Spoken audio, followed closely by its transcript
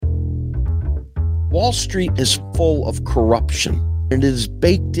Wall Street is full of corruption, and it is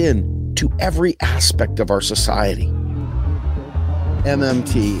baked in to every aspect of our society.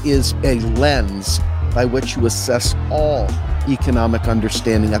 MMT is a lens by which you assess all economic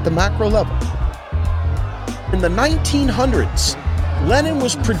understanding at the macro level. In the 1900s, Lenin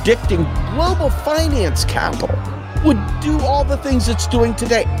was predicting global finance capital would do all the things it's doing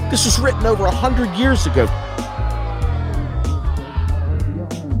today. This was written over 100 years ago.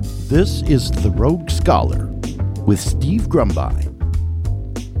 This is The Rogue Scholar with Steve Grumby.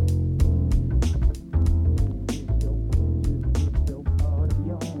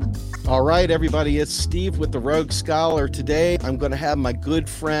 All right, everybody, it's Steve with The Rogue Scholar. Today, I'm going to have my good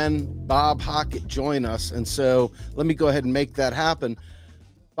friend, Bob Hockett, join us. And so let me go ahead and make that happen.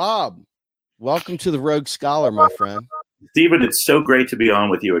 Bob, welcome to The Rogue Scholar, my friend. Stephen, it's so great to be on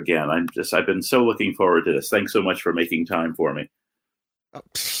with you again. I've been so looking forward to this. Thanks so much for making time for me.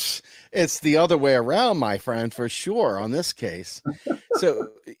 It's the other way around, my friend, for sure, on this case. So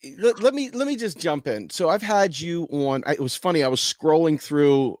let me just jump in. So I've had you on. It was funny. I was scrolling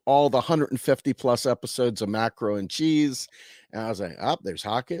through all the 150 plus episodes of Macro and Cheese, and I was like, "Oh, there's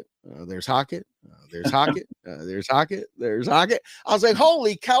Hockett. There's Hockett. There's Hockett. There's Hockett. There's Hockett." I was like,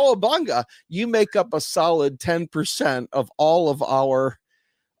 "Holy cowabunga! You make up a solid 10% of all of our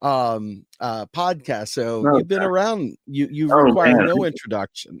podcast." So you've been around. You require no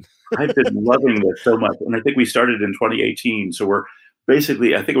introduction. I've been loving this so much, and I think we started in 2018. So we're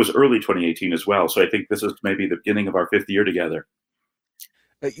basically, I think it was early 2018 as well. So I think this is maybe the beginning of our 5th year together.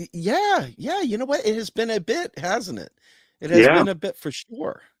 Yeah. You know what? It has been a bit, hasn't it? It has been a bit for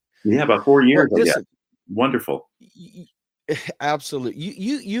sure. Yeah, about 4 years. Well, listen, wonderful. Absolutely.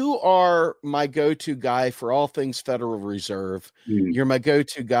 You are my go-to guy for all things Federal Reserve. You're my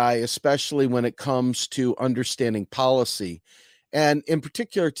go-to guy, especially when it comes to understanding policy. And in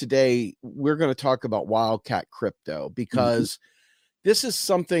particular today, we're going to talk about Wildcat Crypto because this is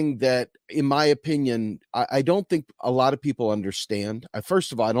something that, in my opinion, I don't think a lot of people understand.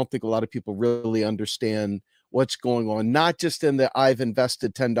 First of all, I don't think a lot of people really understand what's going on, not just in the I've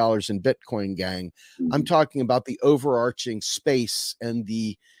invested $10 in Bitcoin gang. I'm talking about the overarching space and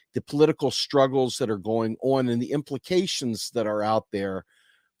the political struggles that are going on and the implications that are out there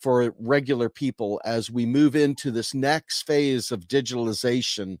for regular people as we move into this next phase of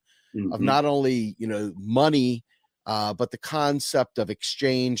digitalization of not only, money, but the concept of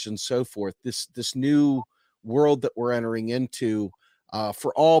exchange and so forth. This new world that we're entering into,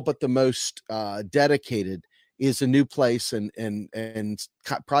 for all but the most dedicated, is a new place and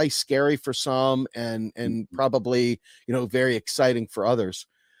probably scary for some and probably, very exciting for others.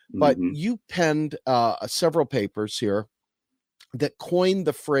 But you penned several papers here that coined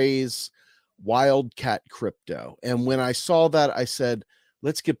the phrase Wildcat Crypto. And when I saw that, I said,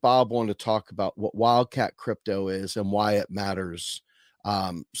 let's get Bob on to talk about what Wildcat Crypto is and why it matters.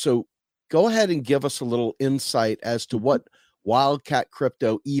 So go ahead and give us a little insight as to what Wildcat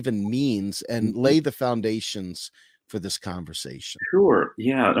Crypto even means and lay the foundations for this conversation. Sure.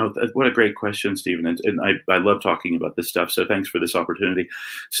 Yeah. No, what a great question, Stephen. And I love talking about this stuff. So thanks for this opportunity.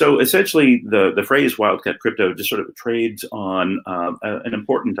 So essentially, the phrase Wildcat Crypto just sort of trades on an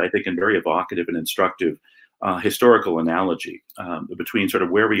important, I think, and very evocative and instructive historical analogy between sort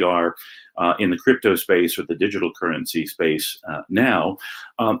of where we are in the crypto space or the digital currency space now,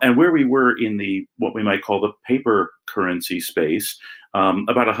 and where we were in the what we might call the paper currency space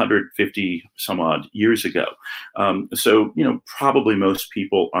about 150 some odd years ago. So, probably most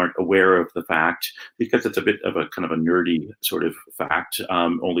people aren't aware of the fact because it's a bit of a kind of a nerdy sort of fact.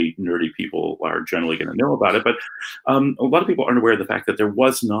 Only nerdy people are generally going to know about it. But a lot of people aren't aware of the fact that there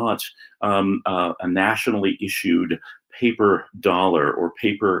was not a nationally issued paper dollar or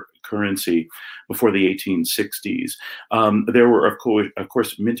paper currency before the 1860s. There were, of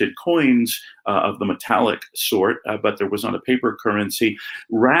course, minted coins of the metallic sort, but there was not a paper currency.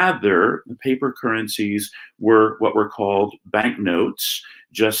 Rather, the paper currencies were what were called banknotes,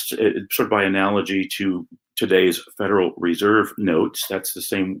 just sort of by analogy to today's Federal Reserve notes. That's the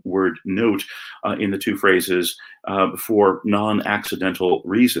same word note in the two phrases for non-accidental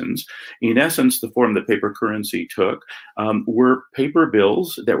reasons. In essence, the form that paper currency took were paper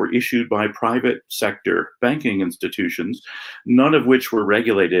bills that were issued by private sector banking institutions, none of which were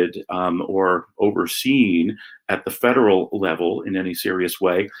regulated or overseen at the federal level in any serious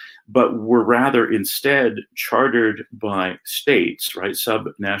way, but were rather instead chartered by states, right,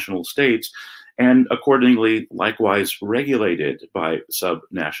 subnational states, and accordingly likewise regulated by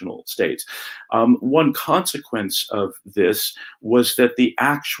subnational states. One consequence of this was that the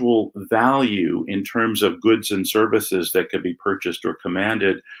actual value in terms of goods and services that could be purchased or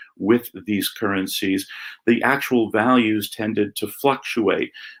commanded with these currencies, the actual values tended to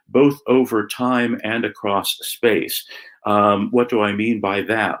fluctuate both over time and across space. What do I mean by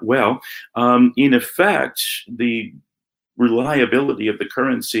that? Well, in effect, the reliability of the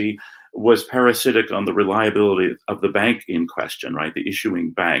currency was parasitic on the reliability of the bank in question, right? The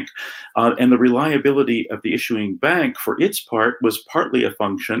issuing bank. And the reliability of the issuing bank, for its part, was partly a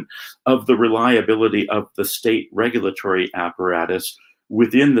function of the reliability of the state regulatory apparatus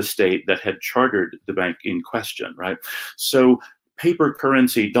within the state that had chartered the bank in question, right? So paper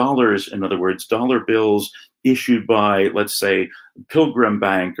currency, dollars, in other words, dollar bills issued by, let's say, Pilgrim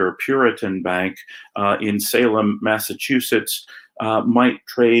Bank or Puritan Bank in Salem, Massachusetts, might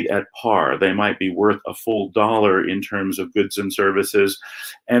trade at par. They might be worth a full dollar in terms of goods and services.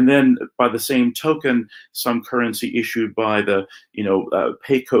 And then by the same token, some currency issued by the,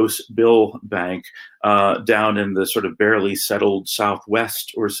 Pecos Bill Bank down in the sort of barely settled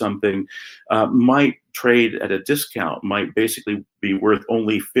Southwest or something might trade at a discount, might basically be worth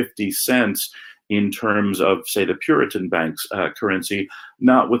only 50 cents in terms of, say, the Puritan Bank's currency,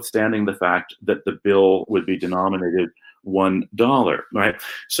 notwithstanding the fact that the bill would be denominated $1, right?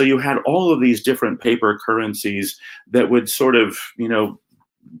 So you had all of these different paper currencies that would sort of,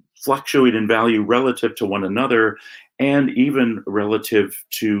 fluctuate in value relative to one another and even relative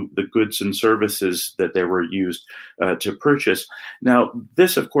to the goods and services that they were used to purchase. Now,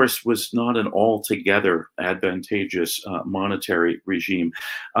 this, of course, was not an altogether advantageous monetary regime.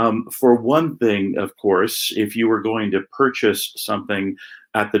 For one thing, of course, if you were going to purchase something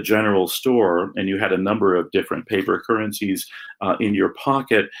at the general store and you had a number of different paper currencies in your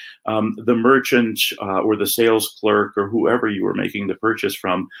pocket, the merchant or the sales clerk or whoever you were making the purchase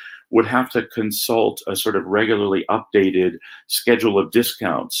from would have to consult a sort of regularly updated schedule of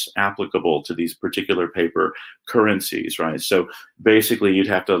discounts applicable to these particular paper currencies, right? So basically you'd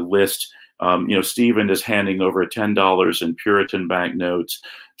have to list, Stephen is handing over $10 in Puritan banknotes,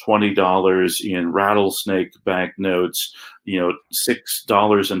 $20 in Rattlesnake banknotes,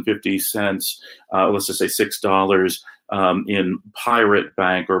 $6.50, let's just say $6 in Pirate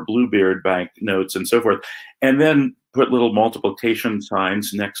Bank or Bluebeard banknotes and so forth. And then put little multiplication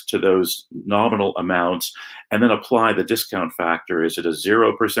signs next to those nominal amounts and then apply the discount factor. Is it a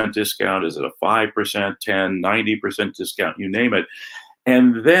 0% discount? Is it a 5%, 10, 90% discount? You name it.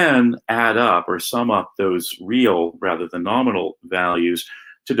 And then add up or sum up those real rather than nominal values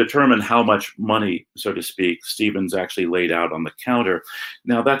to determine how much money, so to speak, Stephen's actually laid out on the counter.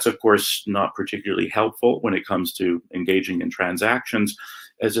 Now, that's, of course, not particularly helpful when it comes to engaging in transactions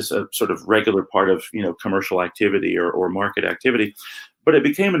as just a sort of regular part of, commercial activity or market activity. But it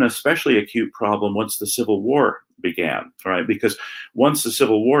became an especially acute problem once the Civil War began, right? Because once the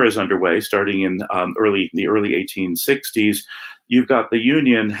Civil War is underway, starting in the early 1860s, you've got the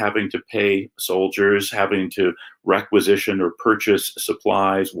Union having to pay soldiers, having to requisition or purchase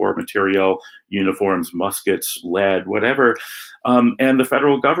supplies, war material, uniforms, muskets, lead, whatever. And the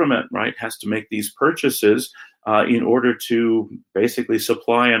federal government, right, has to make these purchases in order to basically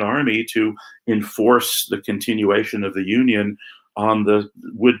supply an army to enforce the continuation of the Union on the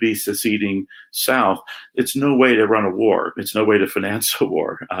would-be seceding South. It's no way to run a war. It's no way to finance a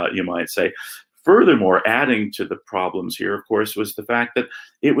war, you might say. Furthermore, adding to the problems here, of course, was the fact that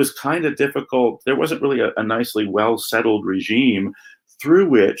it was kind of difficult. There wasn't really a nicely well-settled regime through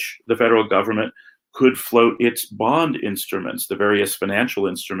which the federal government could float its bond instruments, the various financial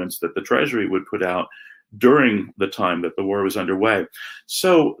instruments that the Treasury would put out during the time that the war was underway.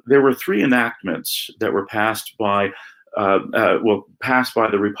 So there were three enactments that were passed by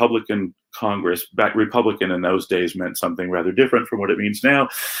the Republican Congress. Back Republican in those days meant something rather different from what it means now,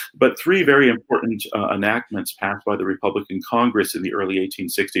 but three very important enactments passed by the Republican Congress in the early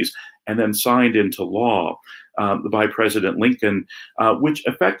 1860s and then signed into law by President Lincoln, which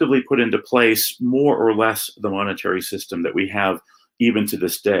effectively put into place more or less the monetary system that we have even to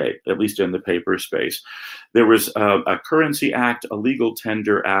this day, at least in the paper space. There was a Currency Act, a Legal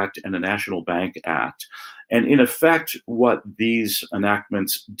Tender Act, and a National Bank Act. And in effect, what these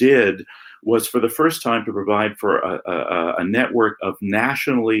enactments did was for the first time to provide for a network of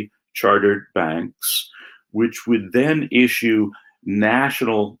nationally chartered banks, which would then issue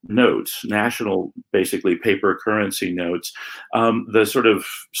national notes, national, basically paper currency notes. The sort of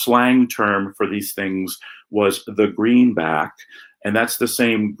slang term for these things was the greenback. And that's the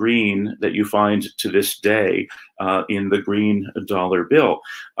same green that you find to this day in the green dollar bill.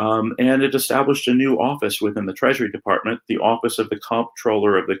 And it established a new office within the Treasury Department, the Office of the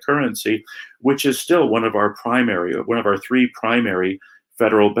Comptroller of the Currency, which is still one of our three primary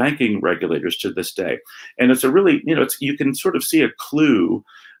federal banking regulators to this day. And it's a really, you can sort of see a clue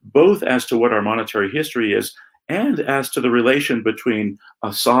both as to what our monetary history is and as to the relation between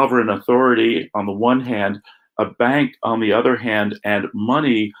a sovereign authority on the one hand, a bank on the other hand, and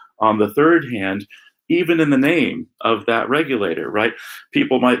money on the third hand, even in the name of that regulator, right?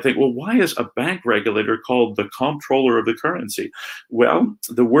 People might think, well, why is a bank regulator called the comptroller of the currency? Well,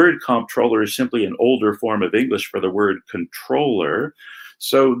 the word comptroller is simply an older form of English for the word controller.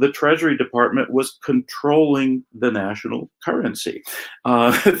 So the Treasury Department was controlling the national currency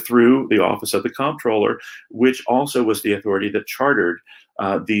through the Office of the Comptroller, which also was the authority that chartered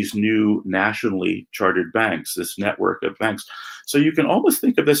these new nationally chartered banks, this network of banks. So you can almost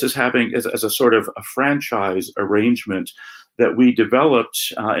think of this as having as a sort of a franchise arrangement that we developed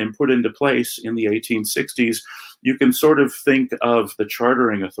and put into place in the 1860s. You can sort of think of the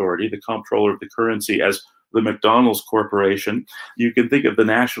chartering authority, the comptroller of the currency, as the McDonald's Corporation. You can think of the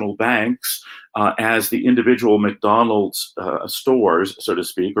national banks as the individual McDonald's stores, so to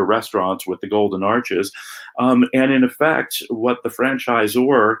speak, or restaurants with the golden arches. And in effect, what the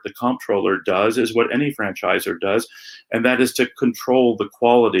franchisor, the comptroller, does is what any franchisor does, and that is to control the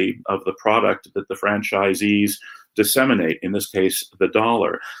quality of the product that the franchisees disseminate, in this case, the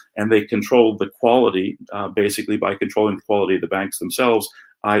dollar. And they control the quality basically by controlling the quality of the banks themselves,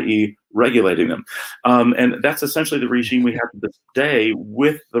 i.e. regulating them. And that's essentially the regime we have this day,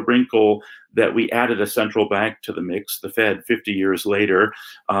 with the wrinkle that we added a central bank to the mix, the Fed, 50 years later,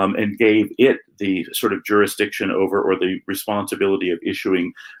 and gave it the sort of jurisdiction over, or the responsibility of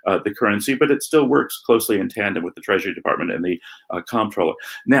issuing the currency, but it still works closely in tandem with the Treasury Department and the comptroller.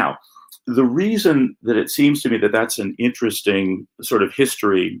 Now, the reason that it seems to me that that's an interesting sort of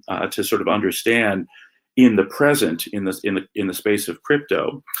history to sort of understand in the present, in the space of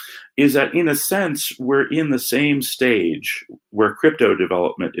crypto, is that in a sense we're in the same stage where crypto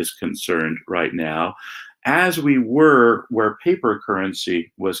development is concerned right now, as we were where paper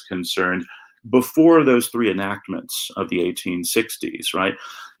currency was concerned before those three enactments of the 1860s, right?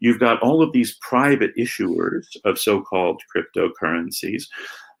 You've got all of these private issuers of so-called cryptocurrencies.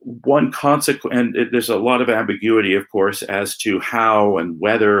 One consequence, and there's a lot of ambiguity, of course, as to how and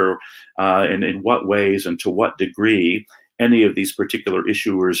whether and in what ways and to what degree any of these particular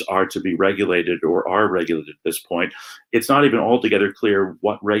issuers are to be regulated or are regulated at this point. It's not even altogether clear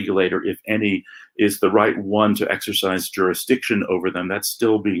what regulator, if any, is the right one to exercise jurisdiction over them. That's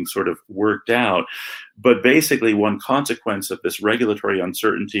still being sort of worked out. But basically, one consequence of this regulatory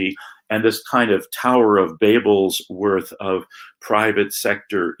uncertainty and this kind of Tower of Babel's worth of private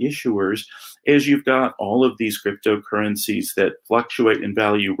sector issuers is you've got all of these cryptocurrencies that fluctuate in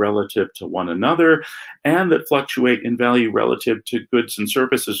value relative to one another, and that fluctuate in value relative to goods and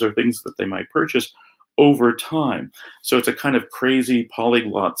services or things that they might purchase over time. So it's a kind of crazy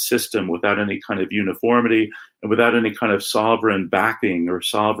polyglot system without any kind of uniformity and without any kind of sovereign backing or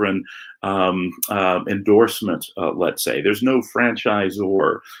sovereign endorsement, let's say. There's no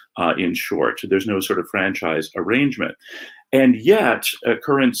franchisor, in short. There's no sort of franchise arrangement. And yet,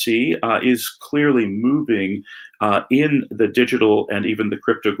 currency is clearly moving in the digital and even the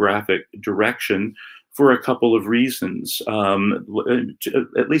cryptographic direction for a couple of reasons,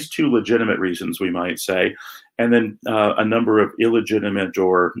 at least two legitimate reasons, we might say, and then a number of illegitimate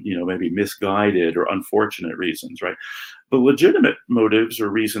or maybe misguided or unfortunate reasons, right? The legitimate motives or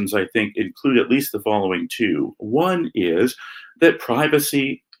reasons, I think, include at least the following two. One is that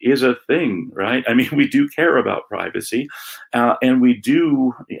privacy is a thing, right? I mean, we do care about privacy, and we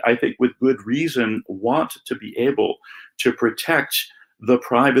do, I think with good reason, want to be able to protect the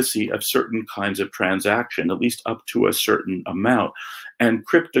privacy of certain kinds of transaction, at least up to a certain amount. And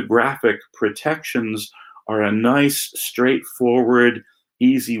cryptographic protections are a nice, straightforward,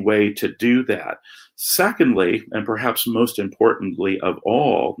 easy way to do that. Secondly, and perhaps most importantly of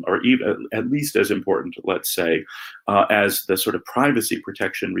all, or even at least as important, let's say, as the sort of privacy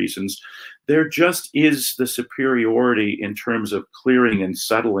protection reasons, there just is the superiority in terms of clearing and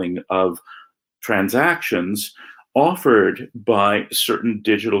settling of transactions offered by certain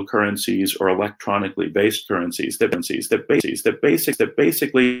digital currencies or electronically based currencies that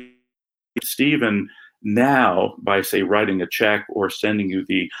basically, Stephen, now by, say, writing a check or sending you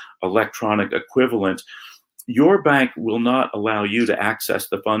the electronic equivalent, your bank will not allow you to access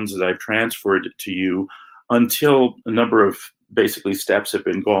the funds that I've transferred to you until a number of basically steps have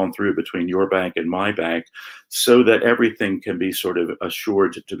been gone through between your bank and my bank so that everything can be sort of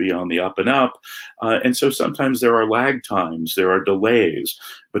assured to be on the up and up. And so sometimes there are lag times, there are delays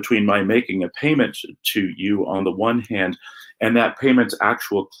between my making a payment to you on the one hand and that payment's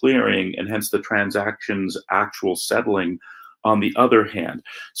actual clearing, and hence the transaction's actual settling on the other hand.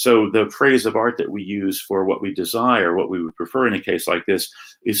 So the phrase of art that we use for what we desire, what we would prefer in a case like this,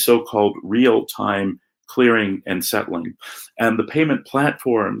 is so-called real-time clearing and settling. And the payment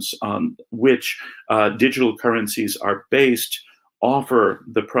platforms on which digital currencies are based offer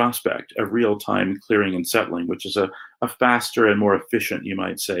the prospect of real-time clearing and settling, which is a faster and more efficient, you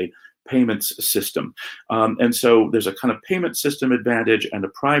might say, payments system. And so there's a kind of payment system advantage and a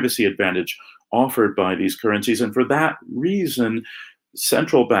privacy advantage offered by these currencies. And for that reason,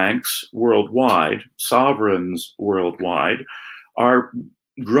 central banks worldwide, sovereigns worldwide, are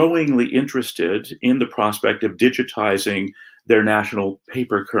growingly interested in the prospect of digitizing their national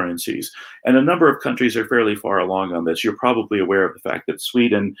paper currencies. And a number of countries are fairly far along on this. You're probably aware of the fact that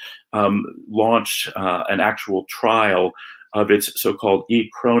Sweden launched an actual trial of its so-called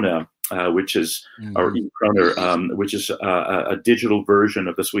e-krona, which is or e-kroner, which is a digital version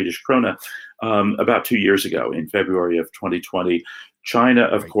of the Swedish krona, about 2 years ago in February of 2020. China,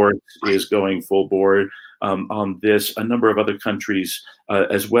 of course, is going full board on this. A number of other countries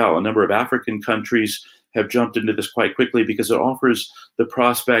as well. A number of African countries have jumped into this quite quickly because it offers the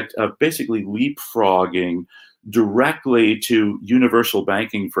prospect of basically leapfrogging directly to universal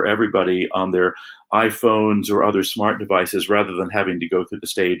banking for everybody on their iPhones or other smart devices, rather than having to go through the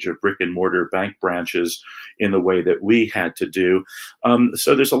stage of brick and mortar bank branches in the way that we had to do.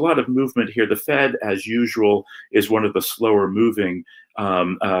 So there's a lot of movement here. The Fed, as usual, is one of the slower moving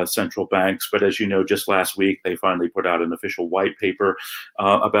central banks. But as you know, just last week, they finally put out an official white paper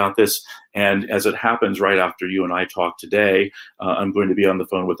about this. And as it happens, right after you and I talk today, I'm going to be on the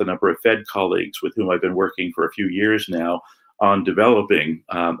phone with a number of Fed colleagues with whom I've been working for a few years now on developing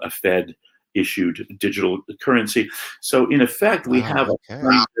a Fed issued digital currency. So in effect, we have a kind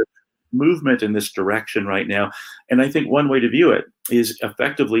of movement in this direction right now. And I think one way to view it is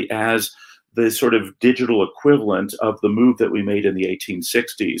effectively as the sort of digital equivalent of the move that we made in the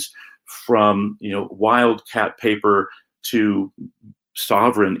 1860s from, wildcat paper to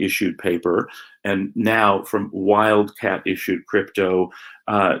sovereign issued paper, and now from wildcat issued crypto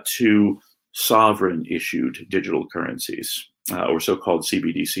to sovereign issued digital currencies. Or so-called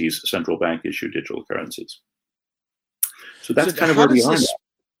CBDCs, central bank issued digital currencies. So that's kind of where we are now.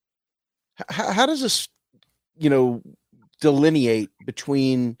 How does this, delineate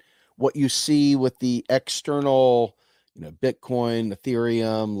between what you see with the external, Bitcoin,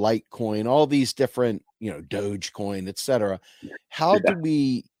 Ethereum, Litecoin, all these different, Dogecoin, et cetera. How do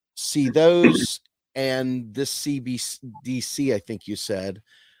we see those and this CBDC, I think you said,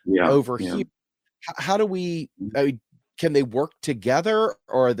 over here? How do we... can they work together,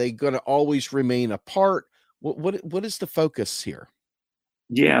 or are they going to always remain apart? What is the focus here?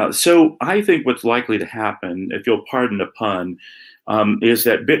 Yeah, so I think what's likely to happen, if you'll pardon the pun, is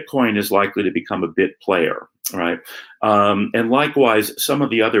that Bitcoin is likely to become a bit player, right? And likewise, some of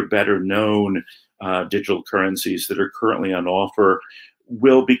the other better known digital currencies that are currently on offer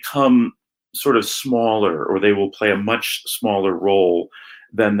will become sort of smaller, or they will play a much smaller role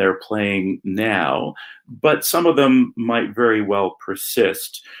than they're playing now. But some of them might very well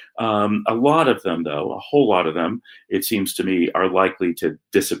persist. A lot of them, though, a whole lot of them, it seems to me, are likely to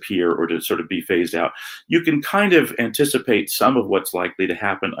disappear or to sort of be phased out. You can kind of anticipate some of what's likely to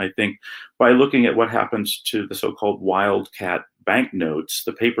happen, I think, by looking at what happens to the so-called wildcat banknotes,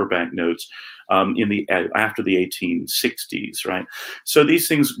 the paper banknotes, after the 1860s, right? So these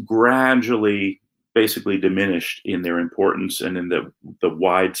things gradually basically diminished in their importance and in the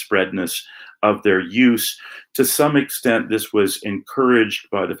widespreadness of their use. To some extent, this was encouraged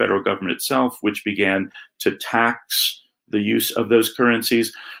by the federal government itself, which began to tax the use of those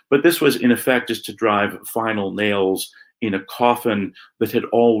currencies. But this was, in effect, just to drive final nails in a coffin that had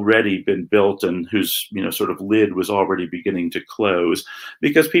already been built and whose sort of lid was already beginning to close,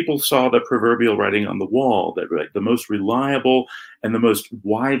 because people saw the proverbial writing on the wall that the most reliable and the most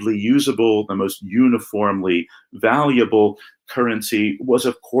widely usable, the most uniformly valuable currency was,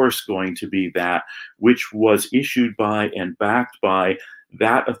 of course, going to be that which was issued by and backed by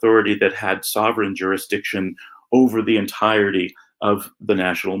that authority that had sovereign jurisdiction over the entirety of the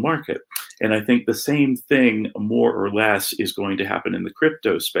national market. And I think the same thing, more or less, is going to happen in the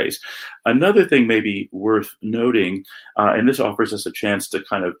crypto space. Another thing maybe worth noting, and this offers us a chance to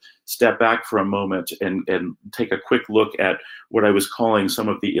kind of step back for a moment and take a quick look at what I was calling some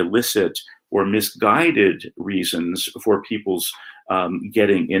of the illicit or misguided reasons for people's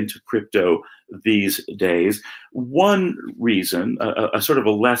getting into crypto these days. One reason, a sort of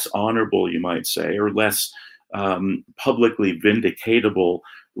a less honorable, you might say, or less publicly vindicatable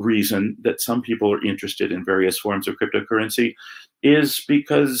reason that some people are interested in various forms of cryptocurrency is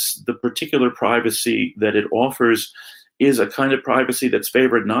because the particular privacy that it offers is a kind of privacy that's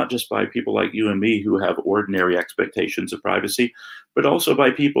favored not just by people like you and me who have ordinary expectations of privacy, but also by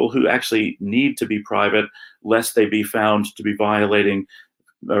people who actually need to be private lest they be found to be violating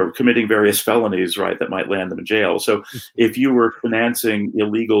or committing various felonies, right, that might land them in jail. So if you were financing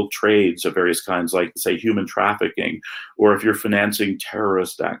illegal trades of various kinds, like, say, human trafficking, or if you're financing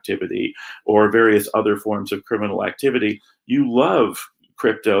terrorist activity or various other forms of criminal activity, you love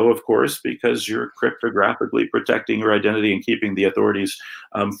crypto, of course, because you're cryptographically protecting your identity and keeping the authorities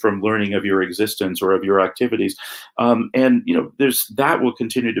from learning of your existence or of your activities. And, you know, that will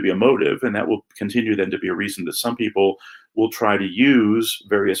continue to be a motive, and that will continue then to be a reason that some people will try to use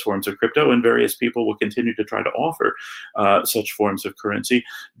various forms of crypto, and various people will continue to try to offer such forms of currency.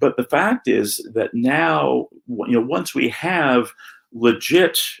 But the fact is that now, you know, once we have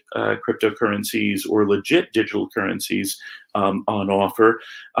legit cryptocurrencies or legit digital currencies on offer,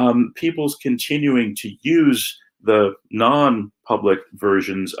 people's continuing to use the non-public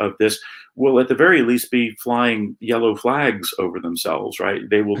versions of this will at the very least be flying yellow flags over themselves, right?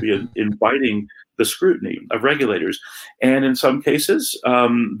 They will be inviting the scrutiny of regulators. And in some cases,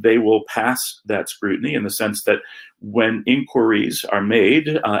 they will pass that scrutiny in the sense that when inquiries are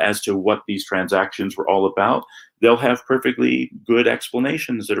made as to what these transactions were all about, they'll have perfectly good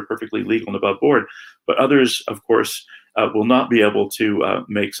explanations that are perfectly legal and above board. But others, of course, will not be able to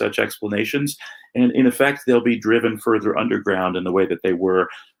make such explanations. And in effect, they'll be driven further underground in the way that they were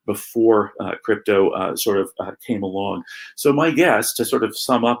before crypto sort of came along. So my guess, to sort of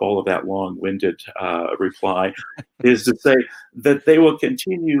sum up all of that long-winded reply, is to say that they will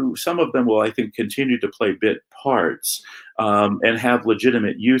continue, some of them will, I think, continue to play bit parts and have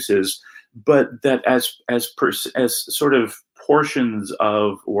legitimate uses, but that as sort of portions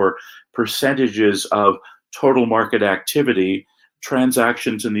of or percentages of total market activity,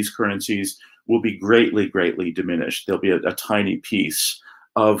 transactions in these currencies will be greatly, greatly diminished. There'll be a tiny piece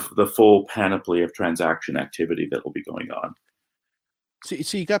of the full panoply of transaction activity that will be going on.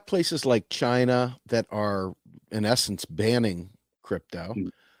 So you got places like China that are, in essence, banning crypto.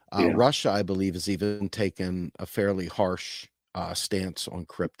 Yeah. Russia, I believe, has even taken a fairly harsh stance on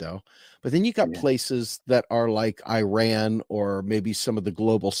crypto. But then you got places that are like Iran or maybe some of the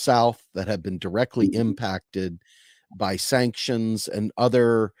global south that have been directly impacted by sanctions and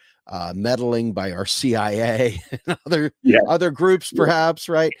other meddling by our CIA and other groups, perhaps,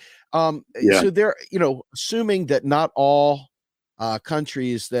 right? So they're, you know, assuming that not all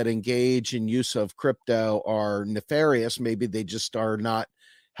countries that engage in use of crypto are nefarious, maybe they just are not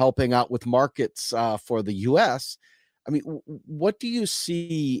helping out with markets for the US. I mean, what do you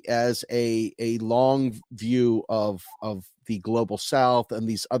see as a long view of the global south and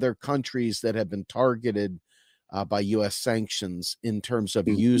these other countries that have been targeted by US sanctions in terms of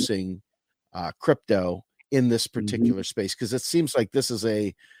using crypto in this particular space? Because it seems like this is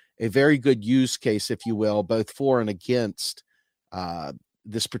a very good use case, if you will, both for and against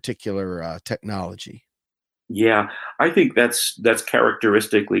this particular technology. Yeah, I think that's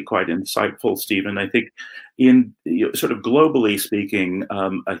characteristically quite insightful, Stephen. I think in sort of globally speaking,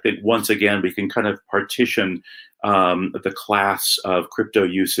 I think once again we can kind of partition the class of crypto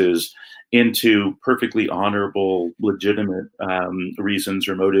uses into perfectly honorable, legitimate reasons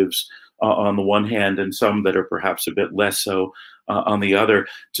or motives on the one hand, and some that are perhaps a bit less so on the other.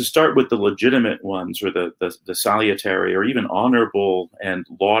 To start with the legitimate ones, or the salutary or even honorable and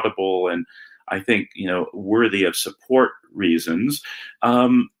laudable and I think, you know, worthy of support reasons,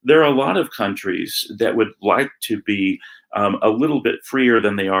 there are a lot of countries that would like to be a little bit freer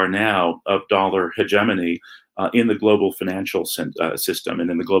than they are now of dollar hegemony in the global financial system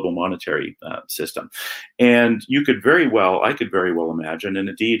and in the global monetary system. And I could very well imagine, and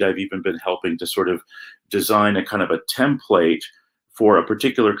indeed I've even been helping to sort of design a kind of a template for a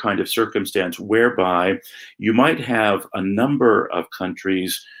particular kind of circumstance whereby you might have a number of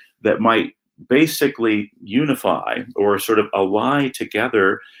countries that might basically unify or sort of ally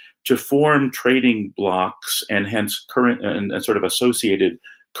together to form trading blocks and hence current and sort of associated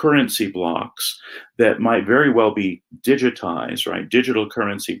currency blocks that might very well be digitized, right? Digital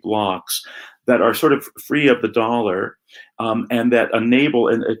currency blocks that are sort of free of the dollar, and that enable,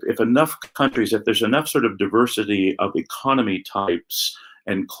 and if enough countries, if there's enough sort of diversity of economy types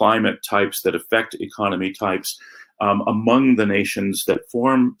and climate types that affect economy types among the nations that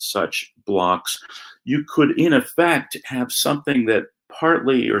form such blocks, you could in effect have something that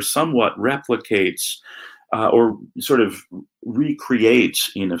partly or somewhat replicates or sort of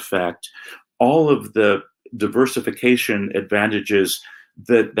recreates, in effect, all of the diversification advantages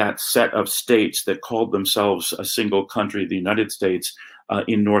that that set of states that called themselves a single country, the United States,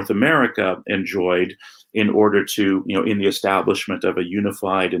 in North America enjoyed in order to, in the establishment of a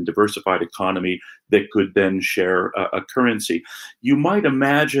unified and diversified economy that could then share a currency. You might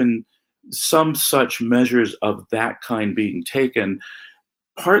imagine some such measures of that kind being taken,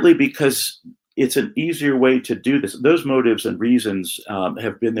 partly because it's an easier way to do this. Those motives and reasons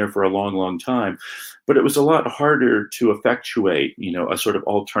have been there for a long, long time, but it was a lot harder to effectuate, a sort of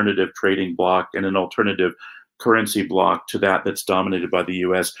alternative trading bloc and an alternative currency bloc to that that's dominated by the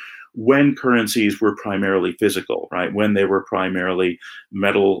US when currencies were primarily physical, right? When they were primarily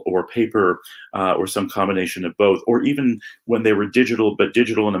metal or paper or some combination of both, or even when they were digital, but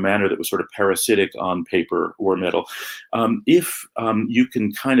digital in a manner that was sort of parasitic on paper or metal. If you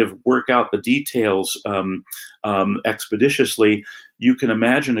can kind of work out the details expeditiously, you can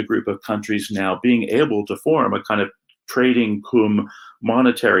imagine a group of countries now being able to form a kind of trading cum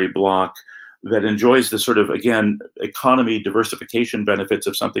monetary bloc that enjoys the sort of, again, economy diversification benefits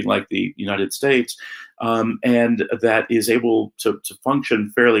of something like the United States, and that is able to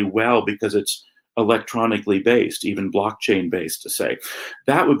function fairly well because it's electronically based, even blockchain based, to say.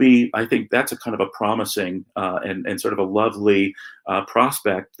 That would be, I think that's a kind of a promising and sort of a lovely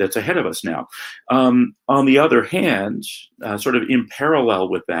prospect that's ahead of us now. On the other hand, sort of in parallel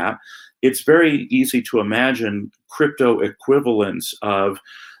with that, it's very easy to imagine crypto equivalents of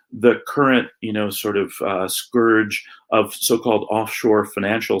the current, sort of scourge of so-called offshore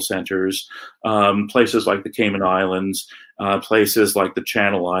financial centers, places like the Cayman Islands, places like the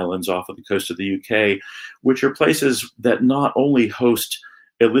Channel Islands off of the coast of the UK, which are places that not only host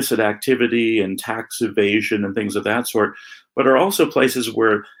illicit activity and tax evasion and things of that sort, but are also places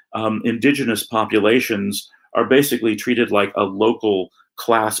where indigenous populations are basically treated like a local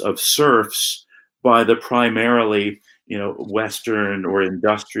class of serfs by the primarily Western or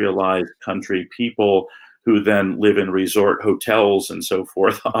industrialized country people who then live in resort hotels and so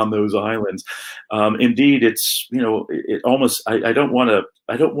forth on those islands. Indeed, it's, it almost, I don't want to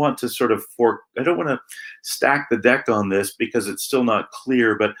stack the deck on this because it's still not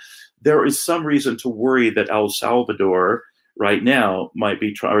clear, but there is some reason to worry that El Salvador right now might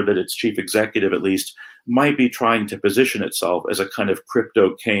be, or that its chief executive at least, might be trying to position itself as a kind of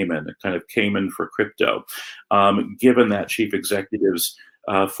crypto Cayman, a kind of Cayman for crypto, given that chief executive's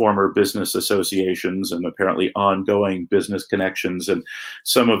former business associations and apparently ongoing business connections and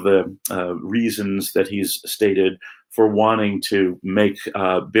some of the reasons that he's stated for wanting to make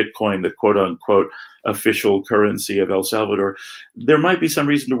Bitcoin the quote unquote official currency of El Salvador. There might be some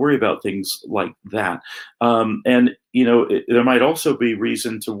reason to worry about things like that. And there might also be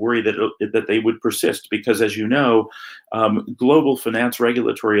reason to worry that they would persist because, as you know, global finance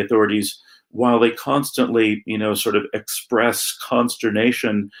regulatory authorities, while they constantly, sort of express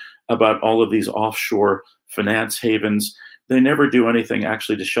consternation about all of these offshore finance havens, they never do anything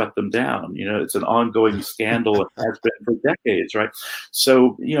actually to shut them down. It's an ongoing scandal. It has been for decades, right?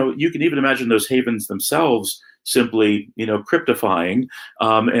 So, you can even imagine those havens themselves simply, cryptifying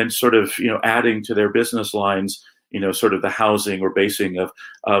and sort of, adding to their business lines, sort of the housing or basing of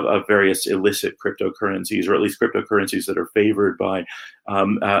various illicit cryptocurrencies, or at least cryptocurrencies that are favored by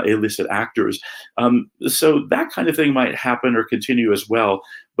illicit actors. So that kind of thing might happen or continue as well.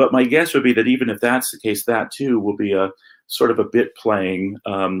 But my guess would be that even if that's the case, that too will be a sort of a bit playing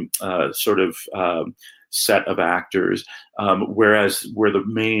set of actors, whereas where the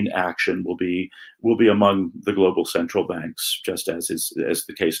main action will be among the global central banks, just as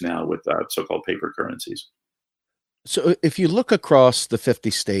the case now with so-called paper currencies. So if you look across the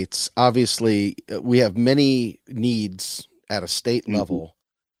 50 states, obviously we have many needs at a state level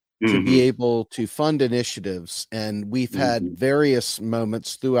to be able to fund initiatives. And we've had various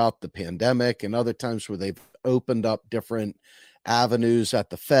moments throughout the pandemic and other times where they've opened up different avenues at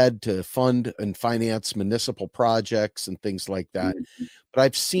the Fed to fund and finance municipal projects and things like that. But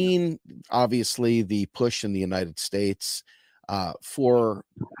I've seen, obviously, the push in the United States for,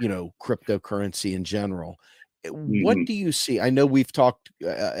 cryptocurrency in general. What do you see? I know we've talked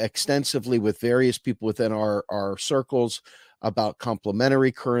extensively with various people within our circles about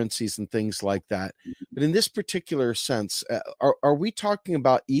complementary currencies and things like that. But in this particular sense, are we talking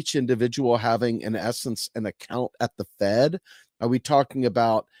about each individual having, in essence, an account at the Fed? Are we talking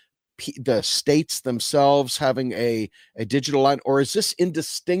about the states themselves having a digital line, or is this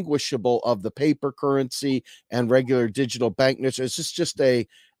indistinguishable of the paper currency and regular digital banknotes? Is this just a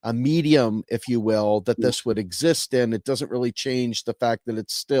medium, if you will, that this would exist in? It doesn't really change the fact that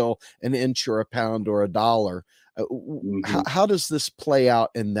it's still an inch or a pound or a dollar. How does this play out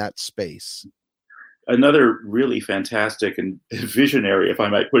in that space? Another really fantastic and visionary, if I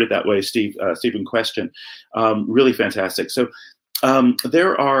might put it that way, Stephen, question. Really fantastic. So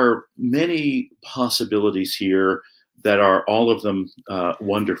there are many possibilities here that are all of them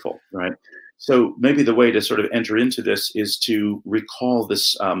wonderful, right? So maybe the way to sort of enter into this is to recall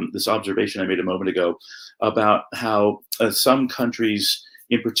this this observation I made a moment ago about how some countries,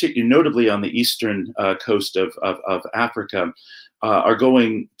 in particular, notably on the eastern coast of Africa, are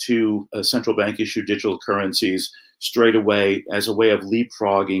going to central bank issued digital currencies straight away as a way of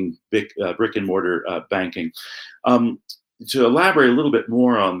leapfrogging brick and mortar banking. To elaborate a little bit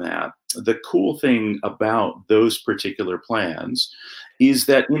more on that, the cool thing about those particular plans is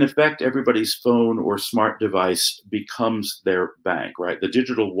that, in effect, everybody's phone or smart device becomes their bank, right? The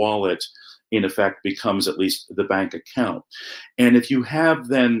digital wallet, in effect, becomes at least the bank account. And if you have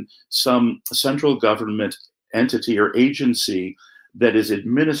then some central government entity or agency that is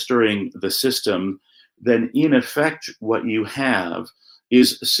administering the system, then in effect, what you have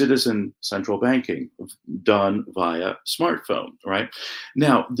is citizen central banking done via smartphone, right?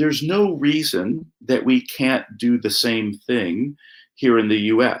 Now, there's no reason that we can't do the same thing here in the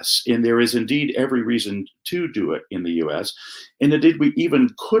US. And there is indeed every reason to do it in the US. And indeed, we even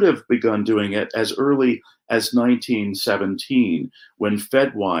could have begun doing it as early as 1917, when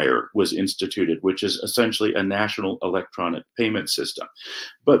FedWire was instituted, which is essentially a national electronic payment system.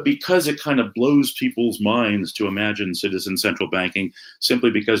 But because it kind of blows people's minds to imagine citizen central banking,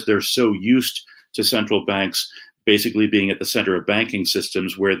 simply because they're so used to central banks basically being at the center of banking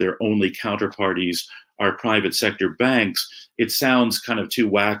systems where their only counterparties are private sector banks, it sounds kind of too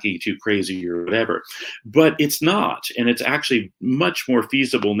wacky, too crazy, or whatever. But it's not, and it's actually much more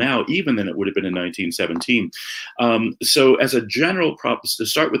feasible now, even than it would have been in 1917. So as a general to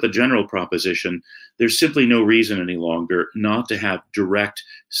start with a general proposition, there's simply no reason any longer not to have direct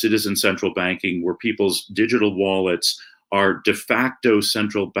citizen central banking where people's digital wallets are de facto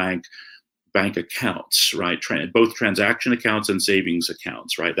central bank accounts, right? Both transaction accounts and savings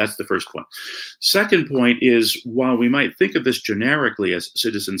accounts, right? That's the first point. Second point is, while we might think of this generically as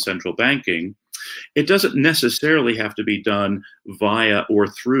citizen central banking, it doesn't necessarily have to be done via or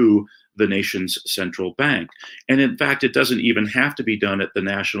through the nation's central bank. And in fact, it doesn't even have to be done at the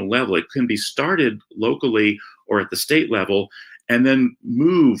national level. It can be started locally or at the state level and then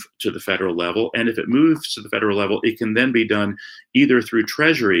move to the federal level. And if it moves to the federal level, it can then be done either through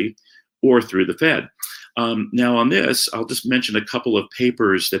Treasury or through the Fed. Now on this, I'll just mention a couple of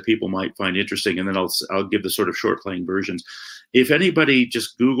papers that people might find interesting, and then I'll give the sort of short playing versions. If anybody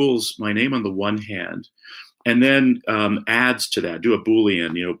just Googles my name on the one hand, and then adds to that, do a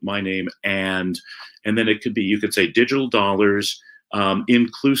Boolean, my name, and then it could be, you could say digital dollars,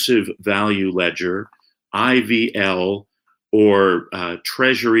 inclusive value ledger, IVL, or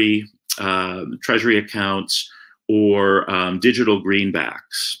treasury accounts, or digital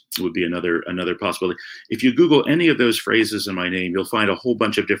greenbacks would be another possibility. If you Google any of those phrases in my name, you'll find a whole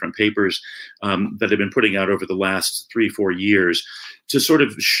bunch of different papers that I've been putting out over the last 3-4 years to sort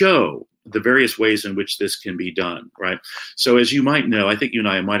of show the various ways in which this can be done, right? So as you might know, I think you and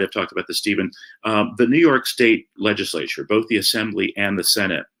I might have talked about this, Stephen, the New York State Legislature, both the Assembly and the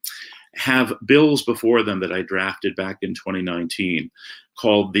Senate, have bills before them that I drafted back in 2019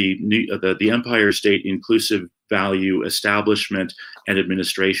 called the Empire State Inclusive Value Establishment and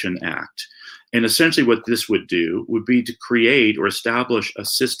Administration Act. And essentially what this would do would be to create or establish a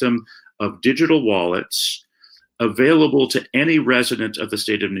system of digital wallets available to any resident of the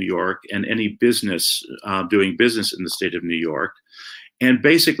state of New York and any business doing business in the state of New York. And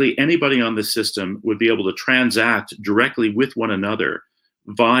basically anybody on the system would be able to transact directly with one another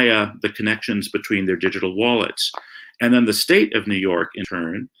via the connections between their digital wallets. And then the state of New York, in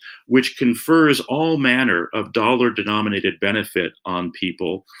turn, which confers all manner of dollar-denominated benefit on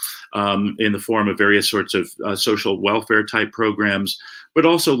people in the form of various sorts of social welfare type programs, but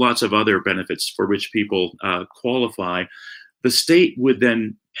also lots of other benefits for which people qualify. The state would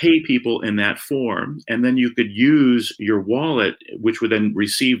then pay people in that form, and then you could use your wallet, which would then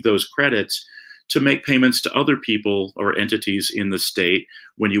receive those credits, to make payments to other people or entities in the state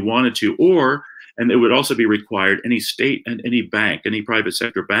when you wanted to. Or And it would also be required any state and any bank, any private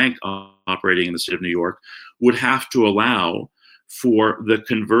sector bank operating in the state of New York would have to allow for the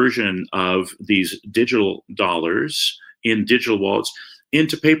conversion of these digital dollars in digital wallets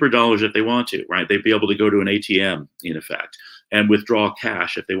into paper dollars if they want to, right? They'd be able to go to an ATM, in effect, and withdraw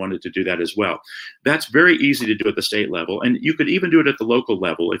cash if they wanted to do that as well. That's very easy to do at the state level. And you could even do it at the local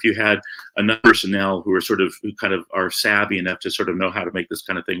level if you had enough personnel who kind of are savvy enough to sort of know how to make this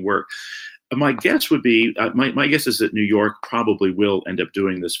kind of thing work. My guess would be, my guess is that New York probably will end up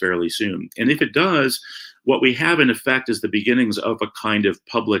doing this fairly soon. And if it does, what we have in effect is the beginnings of a kind of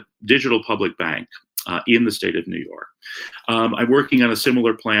digital public bank in the state of New York. I'm working on a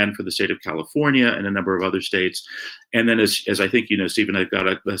similar plan for the state of California and a number of other states. And then as I think you know, Stephen, I've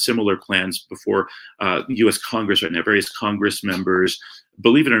got a similar plans before U.S. Congress right now. Various Congress members,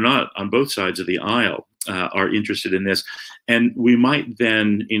 believe it or not, on both sides of the aisle are interested in this. And we might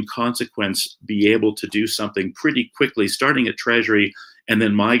then, in consequence, be able to do something pretty quickly, starting at Treasury and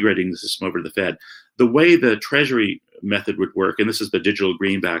then migrating the system over to the Fed. The way the Treasury method would work, and this is the digital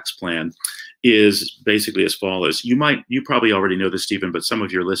greenbacks plan, is basically as follows. You probably already know this, Stephen, but some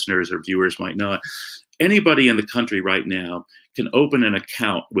of your listeners or viewers might not. Anybody in the country right now can open an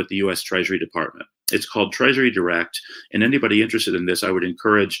account with the U.S. Treasury Department. It's called Treasury Direct, and anybody interested in this, I would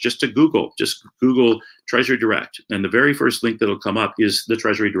encourage just Google Treasury Direct, and the very first link that'll come up is the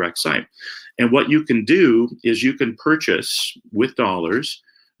Treasury Direct site. And what you can do is you can purchase with dollars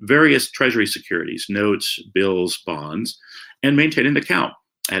various Treasury securities, notes, bills, bonds, and maintain an account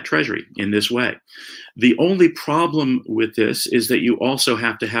at Treasury in this way. The only problem with this is that you also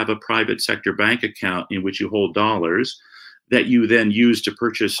have to have a private sector bank account in which you hold dollars that you then use to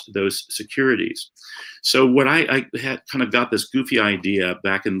purchase those securities. So what I had kind of got this goofy idea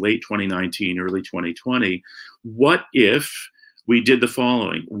back in late 2019, early 2020, what if we did the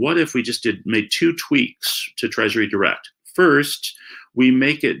following? What if we just made two tweaks to Treasury Direct? First, we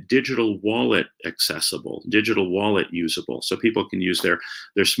make it digital wallet accessible, digital wallet usable, so people can use their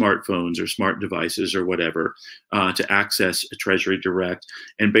smartphones or smart devices or whatever to access Treasury Direct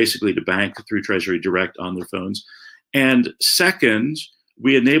and basically to bank through Treasury Direct on their phones. And second,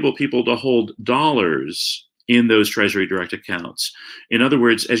 we enable people to hold dollars in those Treasury Direct accounts. In other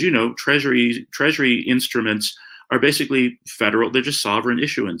words, as you know, Treasury instruments are basically federal, they're just sovereign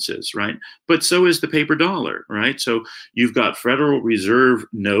issuances, right? But so is the paper dollar, right? So you've got Federal Reserve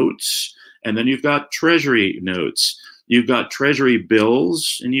notes, and then you've got Treasury notes. You've got Treasury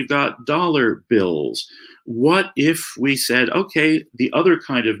bills, and you've got dollar bills. What if we said, okay, the other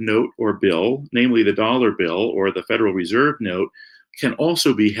kind of note or bill, namely the dollar bill or the Federal Reserve note, can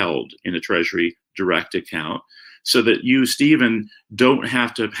also be held in a Treasury Direct account, so that you, Stephen, don't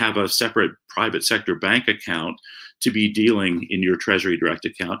have to have a separate private sector bank account to be dealing in your Treasury Direct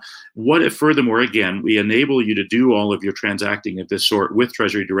account. What if, furthermore, again, we enable you to do all of your transacting of this sort with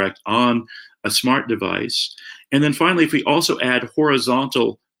Treasury Direct on a smart device? And then finally, if we also add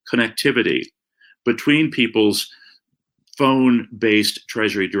horizontal connectivity between people's phone-based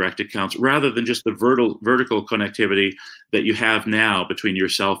Treasury Direct accounts, rather than just the vertical connectivity that you have now between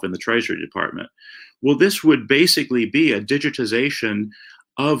yourself and the Treasury Department. Well, this would basically be a digitization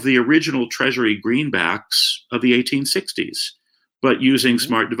of the original Treasury greenbacks of the 1860s, but using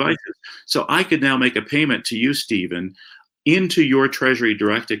smart devices. So I could now make a payment to you, Stephen, into your Treasury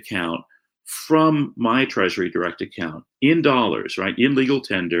Direct account from my Treasury Direct account in dollars, right, in legal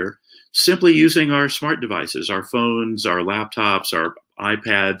tender, simply using our smart devices, our phones, our laptops, our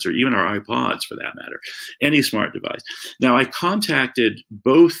iPads, or even our iPods for that matter, any smart device. Now, I contacted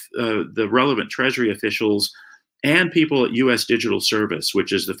both the relevant Treasury officials and people at U.S. Digital Service,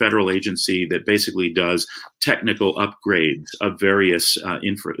 which is the federal agency that basically does technical upgrades of various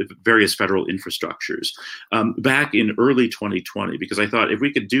federal infrastructures, back in early 2020, because I thought if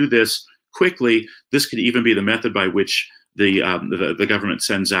we could do this quickly, this could even be the method by which the government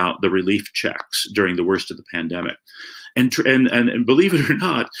sends out the relief checks during the worst of the pandemic. And believe it or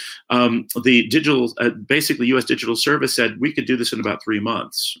not, the digital, basically U.S. Digital Service said we could do this in about 3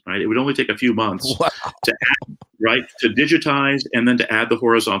 months, right? It would only take a few months to add, right, to digitize and then to add the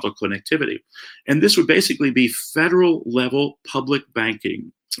horizontal connectivity. And this would basically be federal level public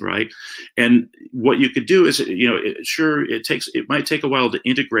banking, right? And what you could do is, you know, it might take a while to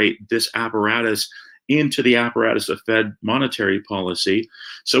integrate this apparatus into the apparatus of Fed monetary policy.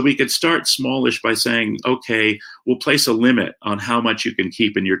 So we could start smallish by saying, okay, we'll place a limit on how much you can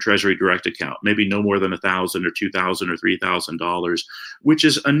keep in your Treasury Direct account, maybe no more than $1,000 or $2,000 or $3,000, which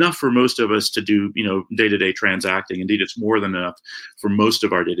is enough for most of us to do, day-to-day transacting. Indeed, it's more than enough for most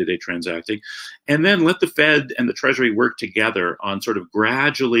of our day-to-day transacting. And then let the Fed and the Treasury work together on sort of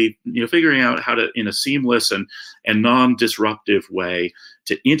gradually, figuring out how to, in a seamless and non-disruptive way,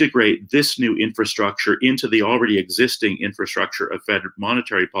 to integrate this new infrastructure into the already existing infrastructure of Fed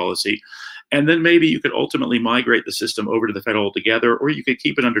monetary policy. And then maybe you could ultimately migrate the system over to the Fed altogether, or you could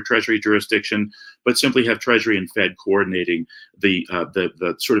keep it under Treasury jurisdiction, but simply have Treasury and Fed coordinating the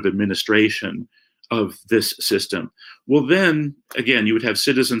sort of administration of this system. Well, then, again, you would have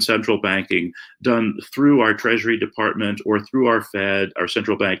citizen central banking done through our Treasury Department or through our Fed, our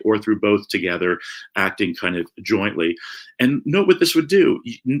central bank, or through both together, acting kind of jointly. And note what this would do.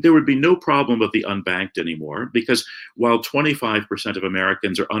 There would be no problem of the unbanked anymore, because while 25% of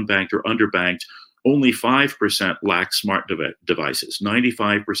Americans are unbanked or underbanked, only 5% lack smart devices.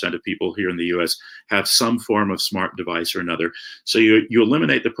 95% of people here in the US have some form of smart device or another. So you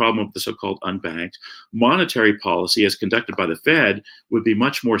eliminate the problem of the so-called unbanked. Monetary policy, as conducted by the Fed, would be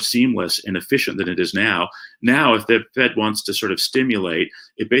much more seamless and efficient than it is now. Now, if the Fed wants to sort of stimulate,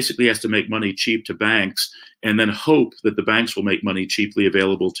 it basically has to make money cheap to banks and then hope that the banks will make money cheaply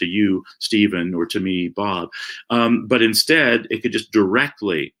available to you, Stephen, or to me, Bob. But instead, it could just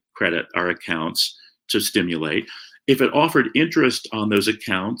directly credit our accounts to stimulate. If it offered interest on those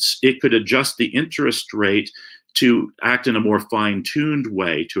accounts, it could adjust the interest rate to act in a more fine-tuned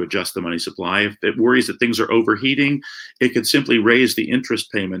way to adjust the money supply. If it worries that things are overheating, it could simply raise the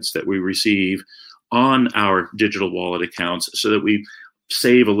interest payments that we receive on our digital wallet accounts so that we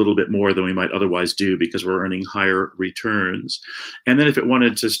save a little bit more than we might otherwise do because we're earning higher returns. And then if it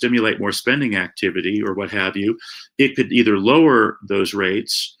wanted to stimulate more spending activity or what have you, it could either lower those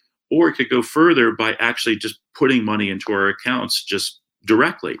rates, or it could go further by actually just putting money into our accounts just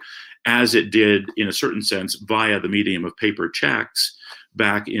directly, as it did in a certain sense via the medium of paper checks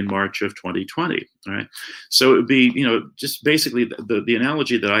back in March of 2020. All right. So it would be, just basically the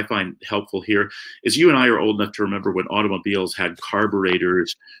analogy that I find helpful here is you and I are old enough to remember when automobiles had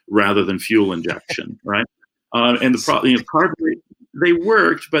carburetors rather than fuel injection, right? And the carburetors, they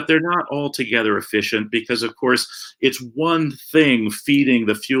worked, but they're not altogether efficient because, of course, it's one thing feeding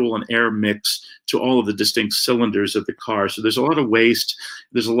the fuel and air mix to all of the distinct cylinders of the car. So there's a lot of waste.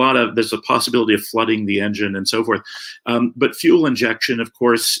 There's a possibility of flooding the engine and so forth. But fuel injection, of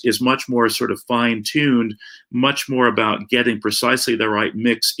course, is much more sort of fine-tuned, much more about getting precisely the right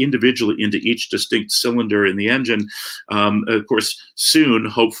mix individually into each distinct cylinder in the engine. Of course, soon,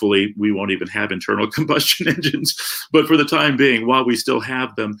 hopefully, we won't even have internal combustion engines. But for the time being, while we still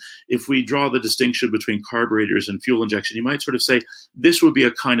have them, if we draw the distinction between carburetors and fuel injection, you might sort of say this would be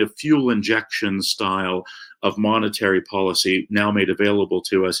a kind of fuel injection style of monetary policy now made available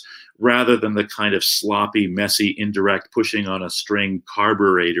to us, rather than the kind of sloppy, messy, indirect, pushing on a string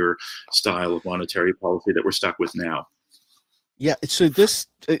carburetor style of monetary policy that we're stuck with now. Yeah, so this,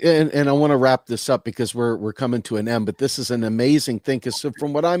 and I want to wrap this up because we're coming to an end, but this is an amazing thing, because so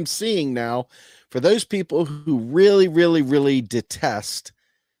from what I'm seeing now, for those people who really, really, really detest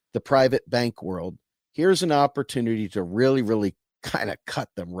the private bank world, here's an opportunity to really, really kind of cut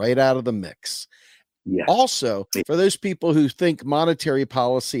them right out of the mix. Yeah. Also, for those people who think monetary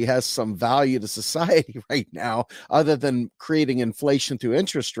policy has some value to society right now, other than creating inflation through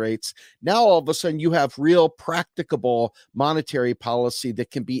interest rates, now all of a sudden you have real practicable monetary policy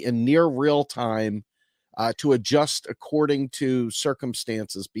that can be in near real time to adjust according to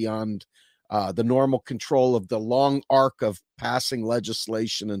circumstances beyond the normal control of the long arc of passing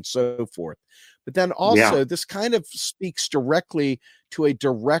legislation and so forth. But then also, this kind of speaks directly to a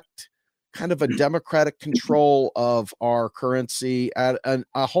direct kind of a democratic control of our currency at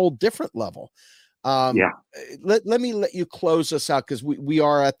a whole different level. Let me let you close us out, because we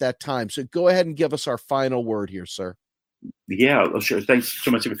are at that time. So go ahead and give us our final word here, sir. Yeah, well, sure. Thanks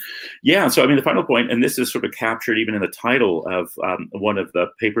so much. Yeah, so I mean, the final point, and this is sort of captured even in the title of one of the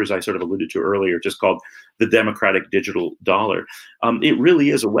papers I sort of alluded to earlier, just called The Democratic Digital Dollar. It really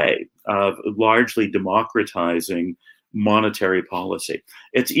is a way of largely democratizing monetary policy.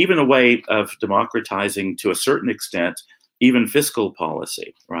 It's even a way of democratizing, to a certain extent, even fiscal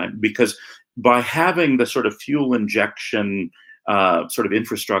policy, right? Because by having the sort of fuel injection sort of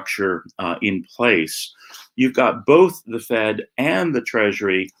infrastructure in place, you've got both the Fed and the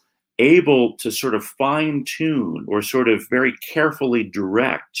Treasury able to sort of fine tune or sort of very carefully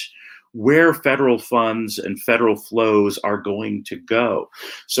direct where federal funds and federal flows are going to go.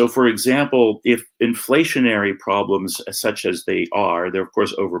 So, for example, if inflationary problems such as they're of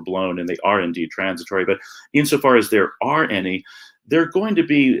course overblown and they are indeed transitory, but insofar as there are any, they're going to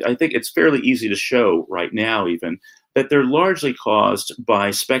be, I think it's fairly easy to show right now even, that they're largely caused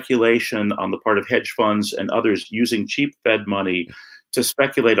by speculation on the part of hedge funds and others using cheap Fed money to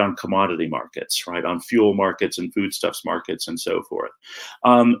speculate on commodity markets, right, on fuel markets and foodstuffs markets and so forth.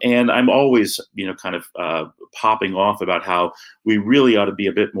 And I'm always, kind of popping off about how we really ought to be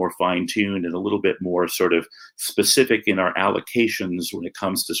a bit more fine-tuned and a little bit more sort of specific in our allocations when it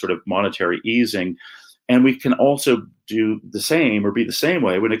comes to sort of monetary easing. And we can also do the same or be the same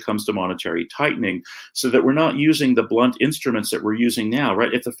way when it comes to monetary tightening, so that we're not using the blunt instruments that we're using now,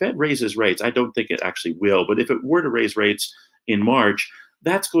 right? If the Fed raises rates, I don't think it actually will, but if it were to raise rates in March,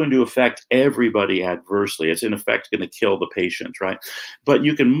 that's going to affect everybody adversely. It's in effect going to kill the patient, right? But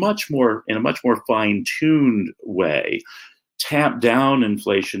you can in a much more fine-tuned way, tamp down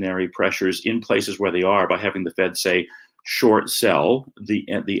inflationary pressures in places where they are by having the Fed say, short sell the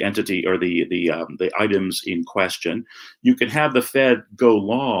entity or the items in question. You can have the Fed go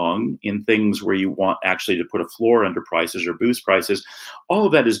long in things where you want actually to put a floor under prices or boost prices. All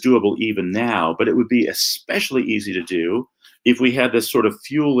of that is doable even now, but it would be especially easy to do if we had this sort of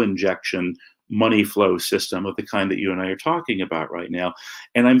fuel injection money flow system of the kind that you and I are talking about right now.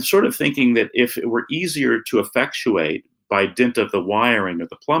 And I'm sort of thinking that if it were easier to effectuate by dint of the wiring or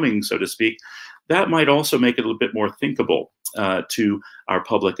the plumbing, so to speak, that might also make it a little bit more thinkable to our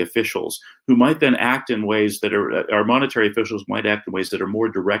public officials, who might then act in ways that our monetary officials might act in ways that are more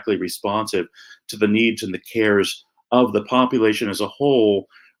directly responsive to the needs and the cares of the population as a whole,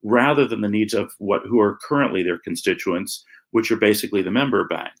 rather than the needs of who are currently their constituents, which are basically the member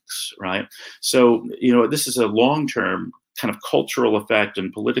banks, right? So, this is a long-term kind of cultural effect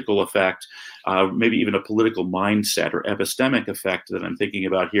and political effect, maybe even a political mindset or epistemic effect that I'm thinking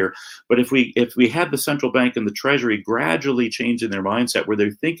about here. But if we had the central bank and the Treasury gradually changing their mindset, where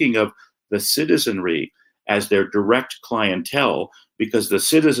they're thinking of the citizenry as their direct clientele, because the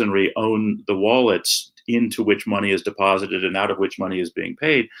citizenry own the wallets into which money is deposited and out of which money is being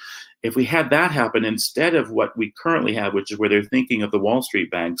paid. If we had that happen instead of what we currently have, which is where they're thinking of the Wall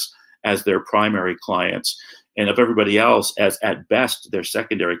Street banks as their primary clients, and of everybody else as, at best, their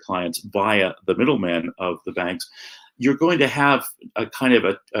secondary clients via the middleman of the banks, you're going to have a kind of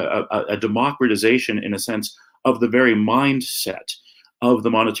a democratization, in a sense, of the very mindset of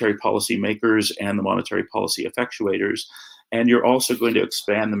the monetary policy makers and the monetary policy effectuators. And you're also going to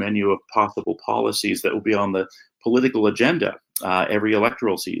expand the menu of possible policies that will be on the political agenda every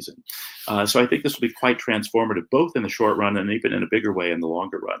electoral season. So I think this will be quite transformative, both in the short run and even in a bigger way in the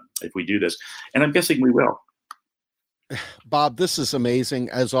longer run, if we do this. And I'm guessing we will. Bob, this is amazing.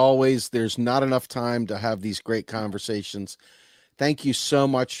 As always, there's not enough time to have these great conversations. Thank you so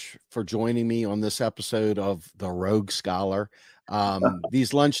much for joining me on this episode of The Rogue Scholar.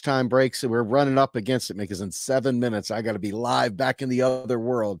 These lunchtime breaks, we're running up against it because in 7 minutes, I got to be live back in the other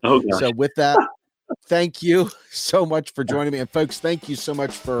world. Oh, gosh. So with that, thank you so much for joining me. And folks, thank you so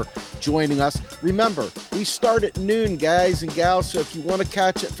much for joining us. Remember, we start at noon, guys and gals. So if you want to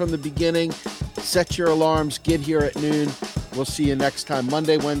catch it from the beginning, set your alarms, get here at noon. We'll see you next time,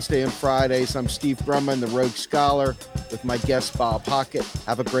 Monday, Wednesday, and Fridays. I'm Steve Grumman, the Rogue Scholar, with my guest, Bob Hockett.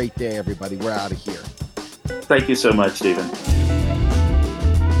 Have a great day, everybody. We're out of here. Thank you so much, Stephen.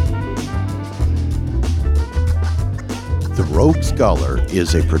 The Rogue Scholar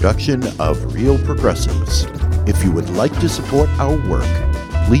is a production of Real Progressives. If you would like to support our work,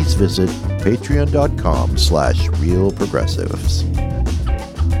 please visit patreon.com/realprogressives.